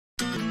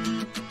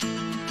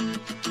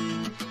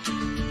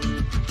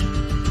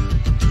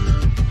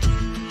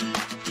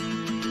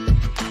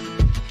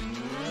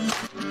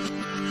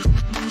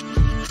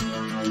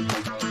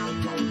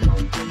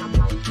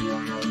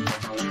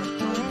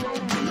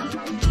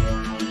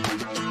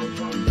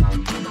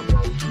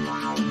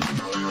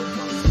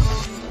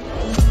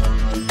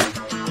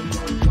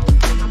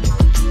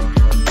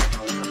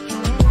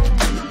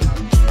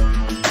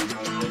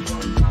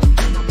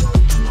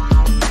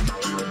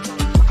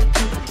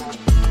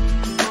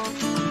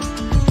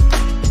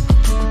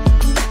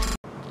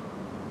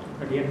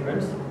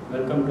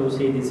welcome to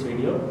see this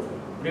video.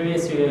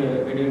 Previous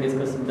video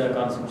discussed the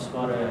concepts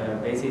for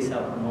basis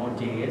of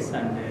Node.js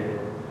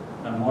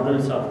and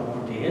models of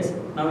Node.js.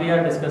 Now we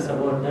are discuss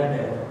about that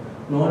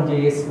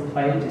Node.js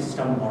file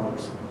system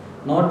models.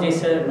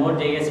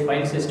 Node.js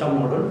file system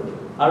model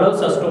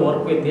allows us to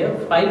work with a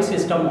file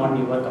system on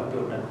your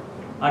computer.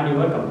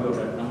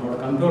 நம்மளோட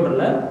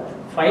கம்ப்யூட்டர்ல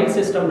file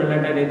system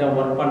related இத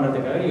work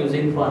பண்றதுக்காக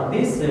using for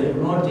this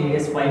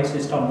Node.js file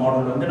system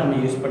model வந்து நம்ம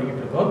use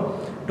பண்ணிட்டு இருக்கோம்.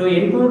 To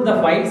include the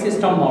file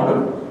system model,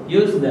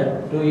 use the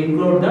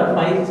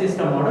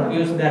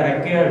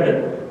required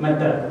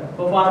method.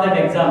 So for that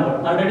example,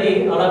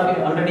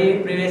 already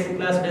previous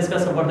class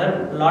discussed about that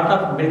lot of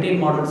built-in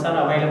models are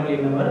available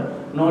in our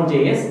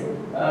Node.js.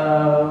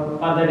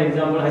 For that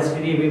example,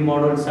 HTTP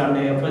models and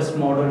FS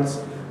models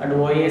and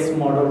OS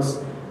models.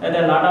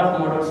 There are a lot of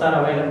models are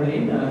available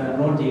in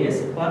Node.js.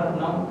 But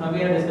now we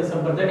are discussing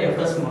about the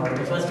FS model.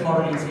 FS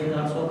model is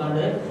also called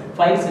a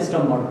file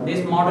system model.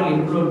 This model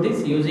includes this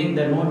using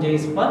the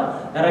Node.js for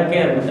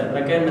required method.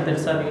 Required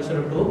methods are used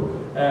to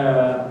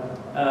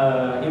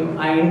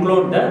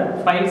include the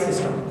file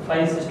system.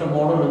 File system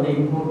model வந்து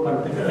include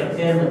பண்றதுக்கு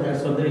required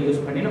methods வந்து use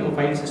பண்ணி நம்ம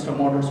file system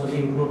models வந்து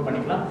include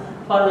பண்ணிக்கலாம்.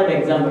 For that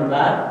example,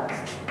 where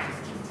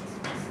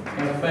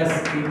fs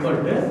equal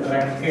to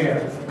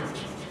required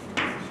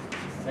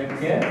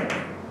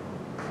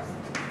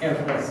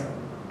fs.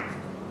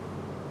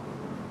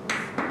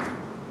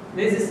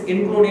 This is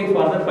including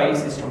for the file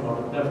system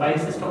model. The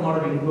file system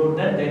model include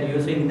that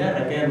using the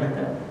required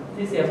method.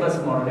 This FS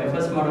model.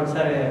 FS models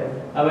are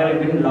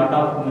available in lot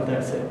of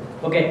methods.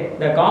 Okay,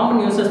 the common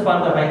uses for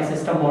the file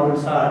system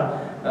models are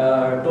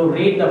to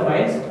read the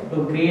files, to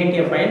create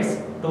a files,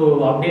 to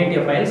update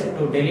a files,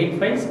 to delete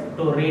files,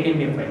 to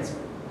rename a files.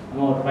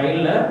 ஒரு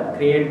ஃபைலை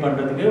create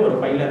பண்ணுறதுக்கு, ஒரு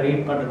ஃபைலை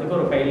read பண்ணுறதுக்கு,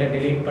 ஒரு ஃபைலை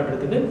delete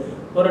பண்ணுறதுக்கு,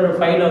 ஒரு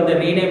ஃபைலை வந்து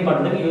ரீநேம்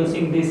பண்ணுறதுக்கு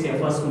using this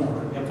FS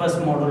model. FS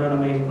மாடலில்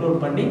நம்ம இன்க்ளூட்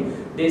பண்ணி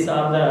these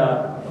are the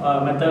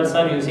methods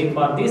are using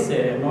for this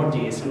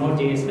Node.js.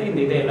 Node.jsல இந்த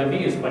இதை எல்லாமே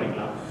யூஸ்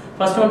பண்ணிக்கலாம்.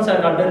 First ones are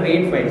called the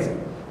read files.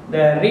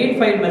 The read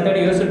file method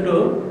used to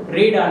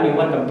read on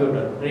your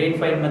computer. Read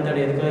file method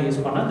எதுக்கு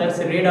use பண்ணா? That's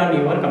read on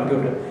your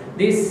computer.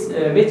 These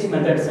which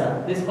methods are?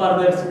 This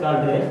further is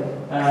called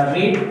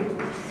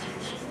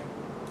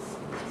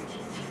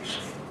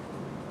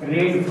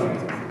read file.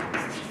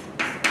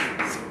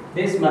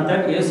 This method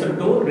used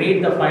to read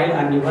the file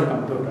on your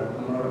computer.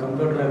 நம்மளோட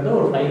கம்ப்யூட்டர்ல இருந்து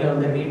ஒரு ஃபைலை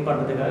வந்து read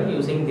பண்றதுக்காக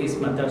using these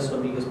methods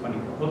வந்து யூஸ்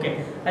பண்ணிப்போம். Okay,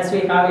 as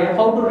we have here,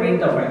 how to read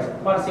the files.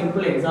 For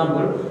simple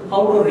example,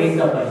 how to read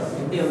the files.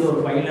 எப்படி வந்து ஒரு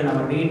ஃபைலை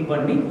நம்ம ரீட்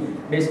பண்ணி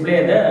display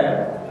the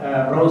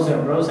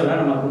browserல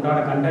நமக்கு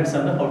உண்டான contents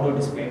வந்து how to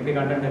display, எப்படி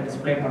content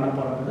display பண்ண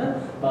போறோம்னு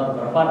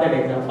பார்க்கலாம். For that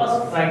example, first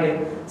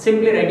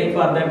simply writing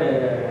for that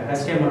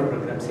HTML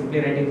program. Simply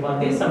writing for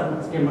this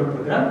HTML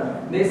program.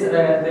 This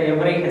the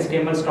every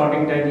HTML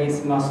starting tag is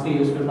must be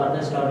used for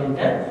the starting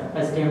tag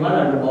HTML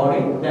and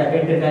body. The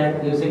head tag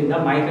using the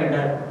my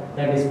header,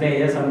 the display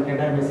here some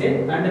header message,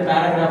 and the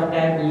paragraph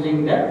tag using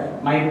the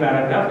my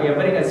paragraph.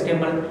 Every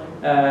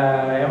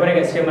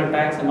HTML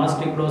tags must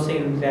be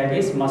closing tag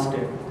is must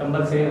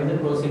compulsory வந்து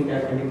closing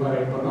tag கண்டிப்பா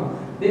right பண்ணனும்.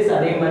 This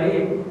அதே மாதிரி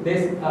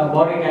this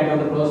body tag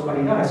வந்து close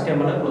பண்ணிட்டோம்,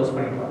 HTML close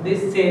பண்ணிட்டோம். This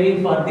saving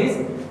for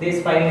this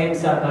file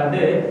names are called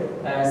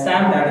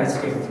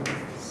sam.html.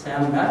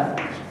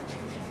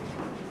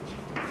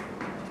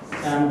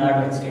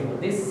 sam.html.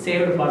 This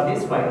saved for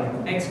this file.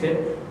 Next,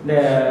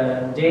 the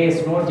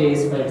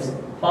Node.js files.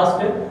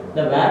 First,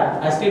 the where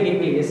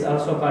HTTP is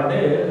also called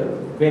a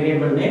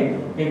variable name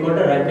equal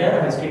to required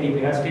HTTP.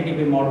 HTTP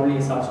model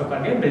is also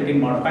called a built-in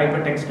model.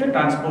 Hypertext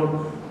transport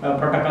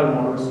protocol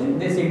models.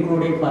 This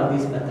including for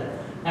this method.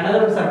 Another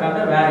one is called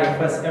where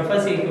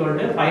fs equal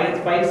to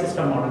file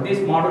system model.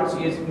 These models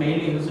is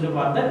mainly used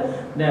for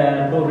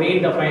to read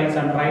the files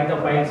and write the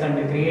files and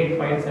create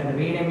files and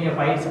rename your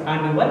files on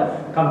your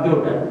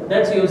computer.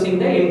 That's using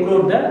the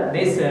include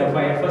this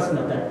fs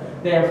method.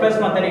 The fs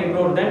method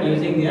include then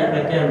using the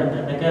required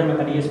method. Required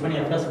method use பண்ணி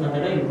fs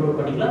method include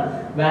பண்ணிக்கலாம்.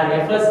 Where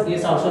fs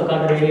is also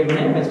called variable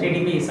name,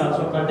 HTTP is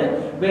also called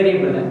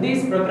variable name.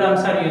 These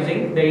programs are using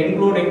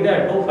including the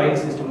two file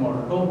system model.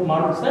 Two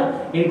models are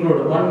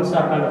included. One is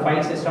called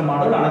file system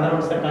model, another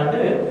one is called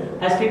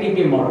HTTP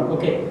model.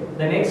 Okay,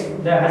 the next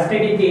the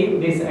HTTP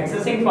is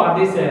accessing for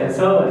this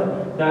server.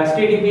 The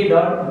HTTP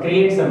dot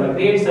create server.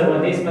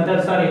 These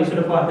methods are used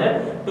for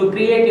to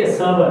create a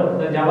server.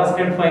 The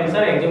JavaScript files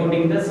are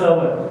executing the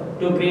server.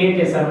 To create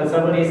a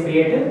server is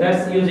created.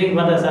 That's using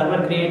for the server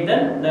create the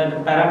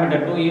parameter.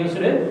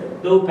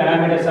 Two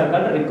parameters are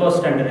called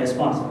request and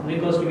response.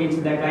 Request means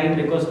the client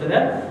request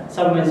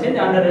some message,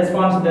 and the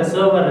response the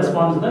server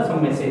responds the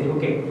some message.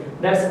 Okay,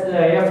 that's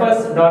fs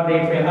dot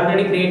read file.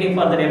 Already creating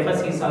for the fs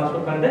is also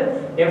called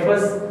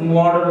fs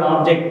model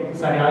object.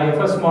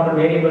 Fs model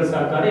variables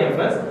are called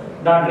fs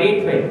dot read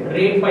file.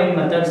 Read file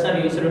methods are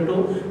used to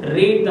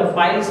read the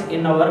files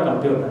in our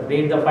computer.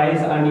 Read the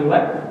files on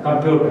your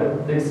computer.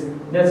 This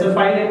The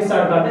file names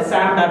are called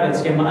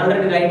sam.html.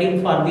 Already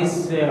writing for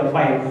this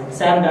file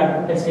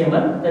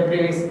sam.html. The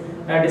previous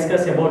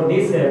discussed about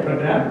this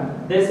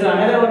program. This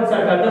another ones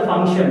are called the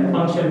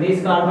function. This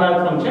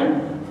callback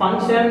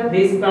function.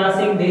 This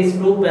passing these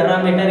two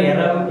parameter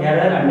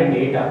error and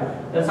data.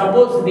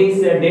 Suppose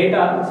this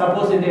data,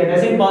 suppose it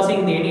doesn't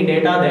passing any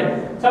data,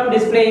 then some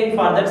displaying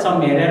for that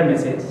some error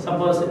message.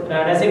 Suppose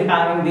doesn't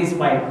having this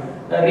file,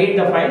 read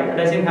the file,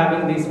 doesn't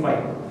having this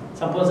file.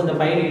 Suppose the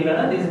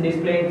file this is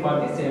displaying for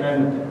this error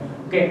method.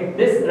 Okay,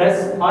 this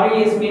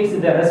RES means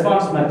the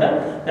response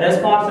method.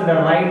 Response in the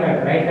right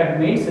hand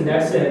means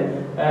that's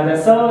the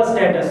server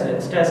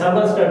status.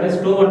 Server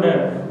status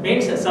 200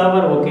 means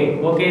server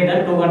okay.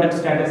 Then 200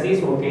 status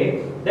is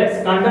okay.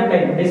 That's content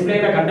type.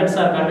 Display the contents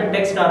are content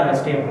text or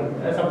HTML.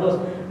 Suppose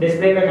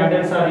display the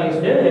contents are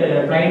used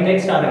plain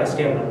text or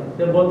HTML.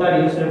 They both are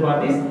used for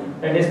this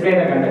display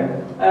the content.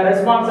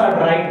 Response or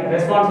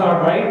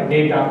write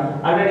data.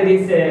 Already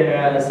this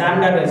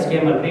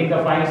sam.html read the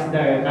files,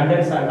 the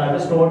contents are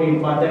called stored in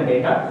for the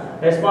data.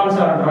 Response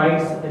or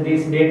writes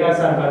these data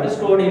are called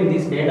stored in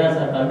these data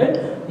are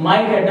called my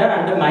header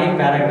and my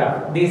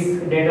paragraph.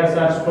 These data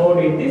are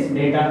stored in this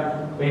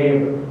data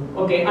variable.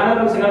 Okay,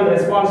 another one is called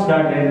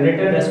response.end.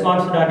 Return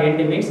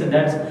response.end means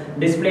that's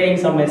displaying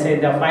some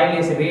message. The file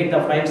is read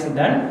the files,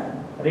 then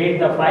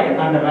read the file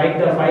and write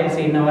the files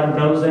in our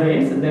browser.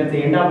 Means that's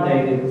the end of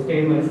the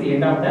statement, the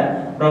end of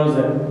the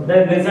browser.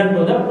 Then listen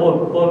to the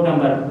port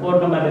number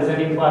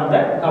listening for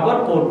that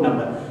our port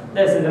number.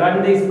 Let's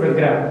run this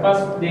program.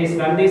 First,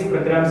 run these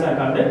programs are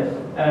called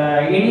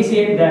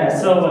initiate the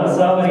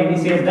server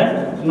initiate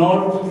the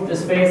node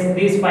space.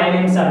 These file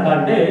names are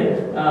called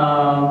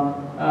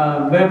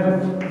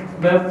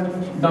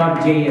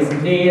web.js.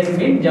 JS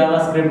means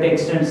JavaScript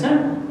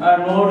extension.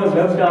 Node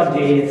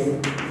web.js.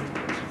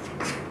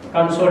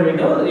 Console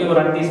window, you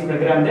run this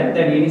program,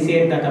 then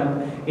initiate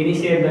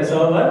the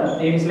server,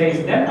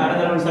 initialize that.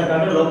 Another ones are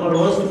called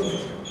localhost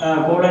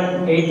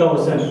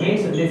 :8000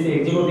 means this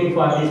executing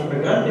for this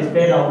program.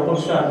 Display the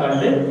outputs are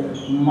called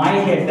my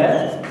header,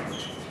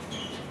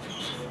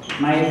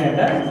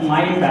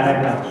 my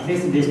paragraph.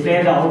 This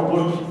display the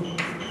output.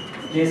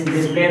 This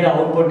display the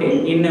output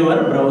in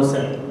your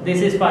browser.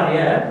 This is for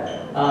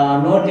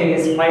a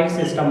Node.js file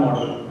system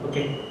model.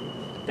 Okay,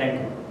 thank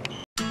you.